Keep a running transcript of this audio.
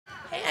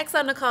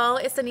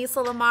xoNecole, it's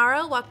Annisa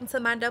LiMara. Welcome to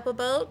my Dope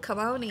Abode. Come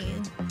on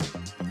in.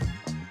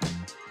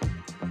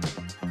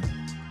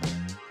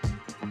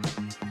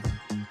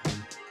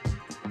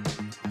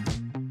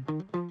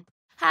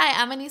 Hi,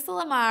 I'm Annisa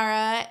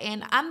LiMara,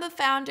 and I'm the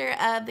founder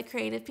of the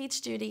Creative Peach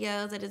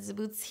Studios. It is a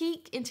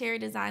boutique interior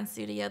design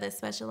studio that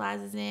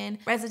specializes in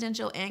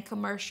residential and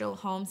commercial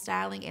home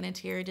styling and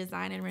interior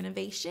design and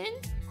renovation.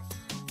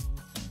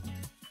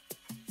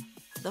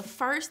 The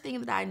first thing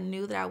that I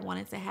knew that I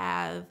wanted to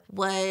have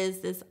was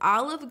this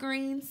olive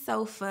green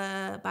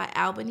sofa by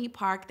Albany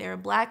Park. They're a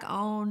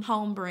Black-owned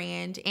home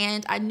brand,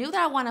 and I knew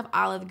that I wanted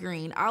olive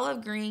green.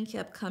 Olive green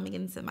kept coming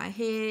into my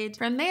head.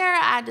 From there,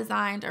 I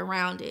designed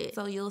around it.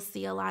 So you'll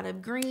see a lot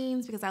of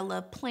greens because I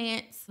love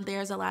plants.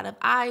 There's a lot of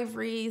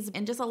ivories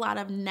and just a lot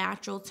of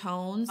natural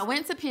tones. I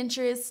went to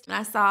Pinterest and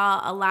I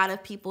saw a lot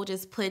of people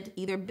just put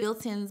either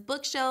built-ins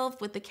bookshelf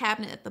with the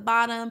cabinet at the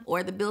bottom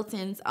or the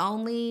built-ins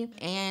only.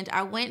 And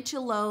I went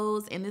to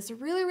Lowe's, and this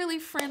really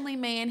friendly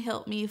man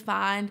helped me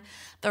find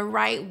the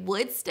right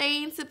wood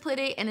stain to put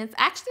it, and it's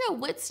actually a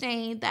wood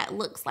stain that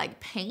looks like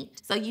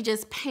paint. So you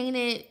just paint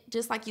it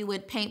just like you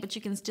would paint, but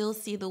you can still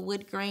see the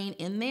wood grain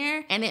in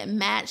there, and it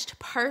matched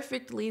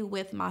perfectly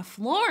with my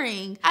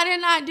flooring. I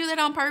did not do that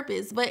on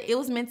purpose, but it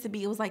was meant to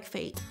be. It was like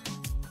fate.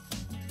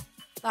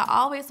 So I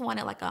always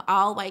wanted like an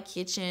all-white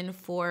kitchen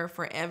for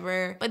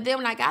forever. But then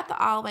when I got the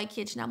all-white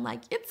kitchen, I'm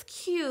like, it's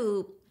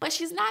cute, but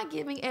she's not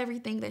giving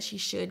everything that she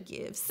should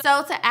give.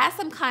 So to add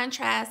some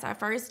contrast, I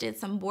first did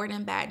some board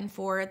and batten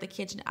for the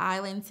kitchen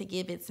island to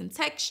give it some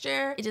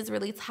texture. It just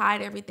really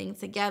tied everything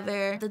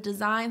together. The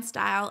design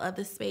style of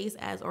the space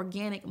as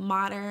organic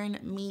modern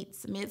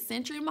meets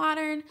mid-century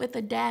modern with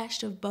a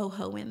dash of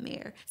boho in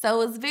there.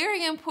 So it was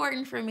very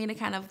important for me to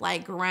kind of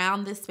like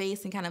ground this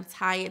space and kind of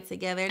tie it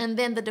together. And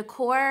then the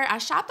decor, I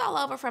shopped all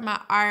over for my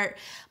art,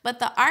 but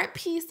the art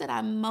piece that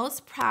I'm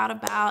most proud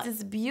about is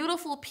this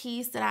beautiful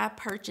piece that I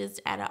purchased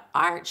at an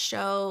art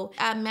show.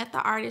 I met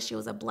the artist. She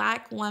was a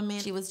Black woman.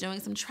 She was doing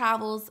some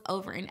travels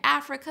over in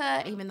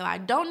Africa, even though I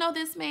don't know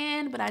this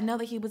man, but I know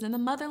that he was in the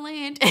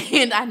motherland,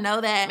 and I know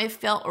that it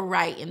felt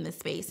right in the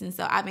space. And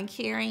so I've been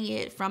carrying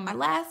it from my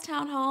last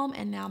townhome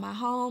and now my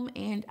home,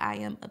 and I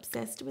am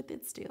obsessed with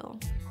it still.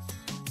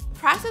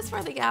 Process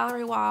for the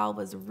gallery wall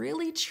was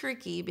really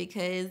tricky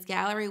because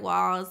gallery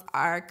walls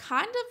are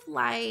kind of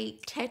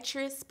like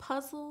Tetris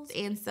puzzles,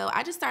 and so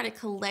I just started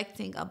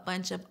collecting a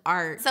bunch of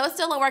art. So it's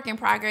still a work in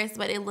progress,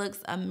 but it looks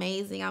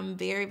amazing. I'm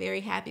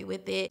very happy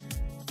with it.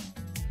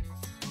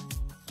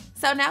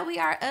 So now we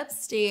are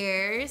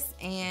upstairs,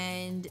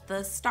 and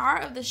the star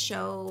of the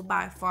show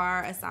by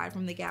far, aside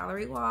from the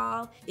gallery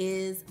wall,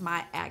 is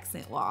my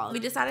accent wall. We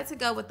decided to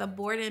go with the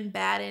board and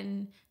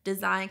batten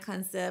design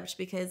concept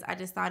because I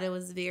just thought it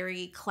was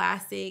very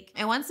classic.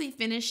 And once we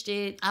finished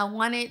it, I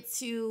wanted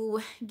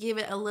to give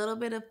it a little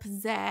bit of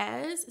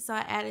pizzazz. So I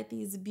added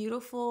these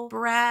beautiful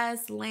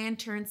brass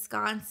lantern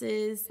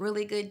sconces.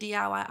 Really good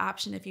DIY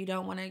option if you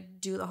don't want to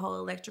do the whole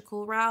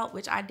electrical route,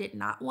 which I did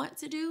not want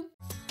to do.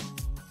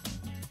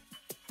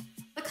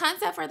 The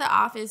concept for the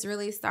office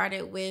really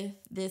started with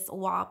this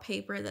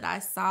wallpaper that I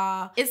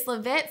saw. It's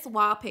Levette's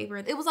wallpaper.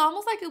 It was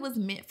almost like it was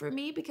meant for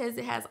me because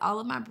it has all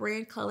of my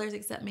brand colors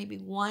except maybe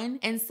one.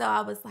 And so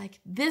I was like,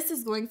 this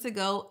is going to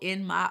go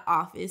in my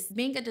office.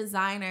 Being a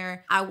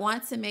designer, I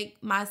want to make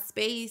my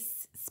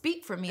space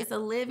speak for me. It's a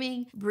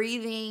living,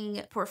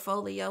 breathing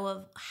portfolio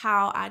of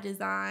how I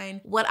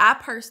design, what I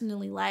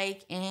personally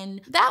like,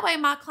 and that way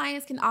my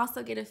clients can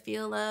also get a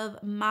feel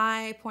of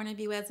my point of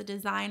view as a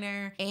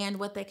designer and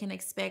what they can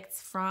expect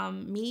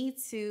from me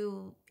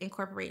to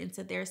incorporate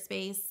into their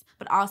space,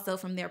 but also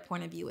from their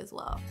point of view as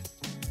well.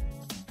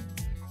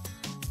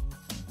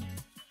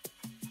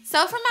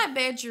 So for my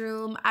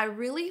bedroom, I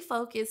really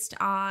focused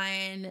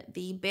on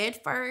the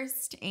bed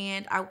first,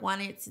 and I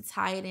wanted to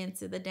tie it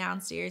into the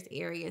downstairs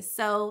area.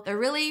 So the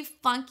really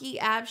funky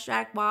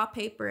abstract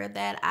wallpaper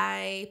that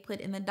I put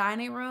in the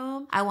dining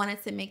room, I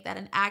wanted to make that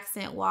an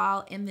accent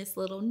wall in this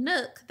little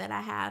nook that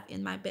I have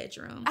in my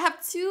bedroom. I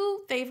have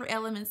two favorite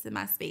elements in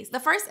my space. The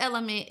first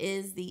element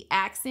is the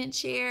accent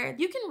chair.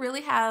 You can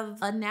really have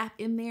a nap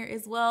in there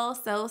as well.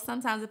 So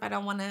sometimes if I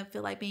don't want to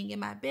feel like being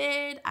in my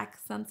bed, I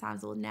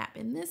sometimes will nap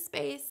in this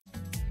space.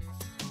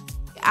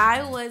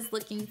 I was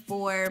looking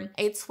for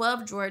a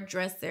 12-drawer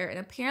dresser, and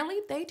apparently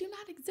they do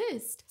not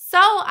exist. So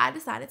I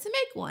decided to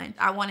make one.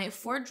 I wanted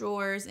 4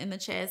 drawers in the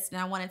chest, and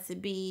I wanted to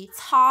be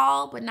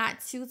tall, but not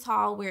too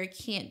tall where it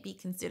can't be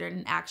considered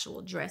an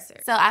actual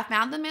dresser. So I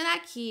found them in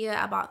IKEA.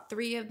 I bought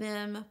 3 of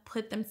them,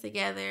 put them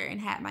together, and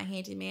had my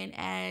handyman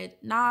add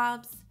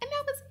knobs, and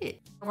that was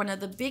it. One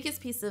of the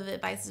biggest pieces of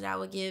advice that I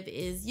would give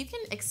is you can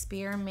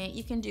experiment.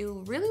 You can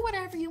do really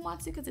whatever you want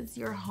to because it's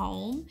your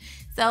home.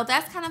 So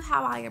that's kind of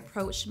how I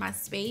approached my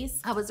space.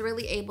 I was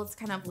really able to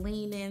kind of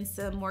lean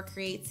into more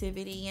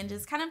creativity and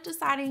just kind of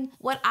deciding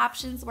what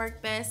options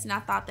work best. And I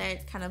thought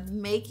that kind of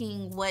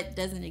making what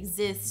doesn't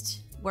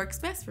exist works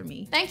best for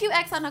me. Thank you,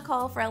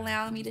 xoNecole, for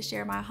allowing me to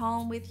share my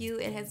home with you.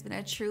 It has been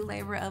a true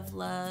labor of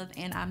love,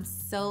 and I'm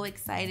so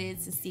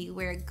excited to see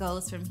where it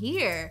goes from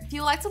here. If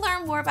you would like to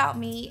learn more about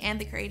me and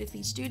the Creative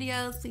Peach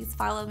Studios, please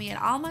follow me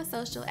at all my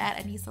social at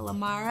Annisa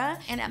LiMara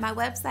and at my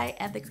website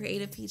at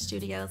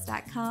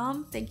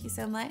thecreativepeachstudios.com. Thank you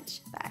so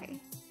much.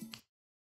 Bye.